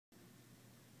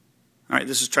All right,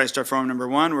 this is TriStar form number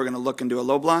 1. We're going to look and do a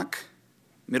low block,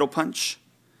 middle punch,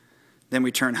 then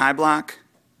we turn high block,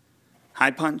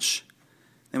 high punch,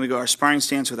 then we go our sparring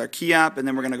stance with our key up, and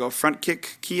then we're going to go front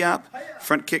kick, key up,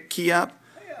 front kick, key up,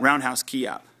 roundhouse, key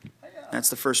up. That's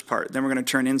the first part. Then we're going to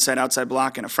turn inside, outside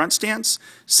block in a front stance,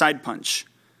 side punch.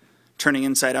 Turning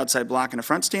inside, outside block in a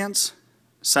front stance,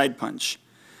 side punch.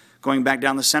 Going back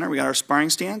down the center, we got our sparring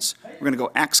stance. We're going to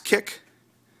go axe kick,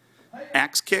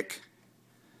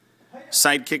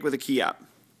 side kick with a key up.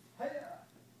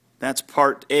 That's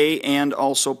part A and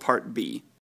also part B.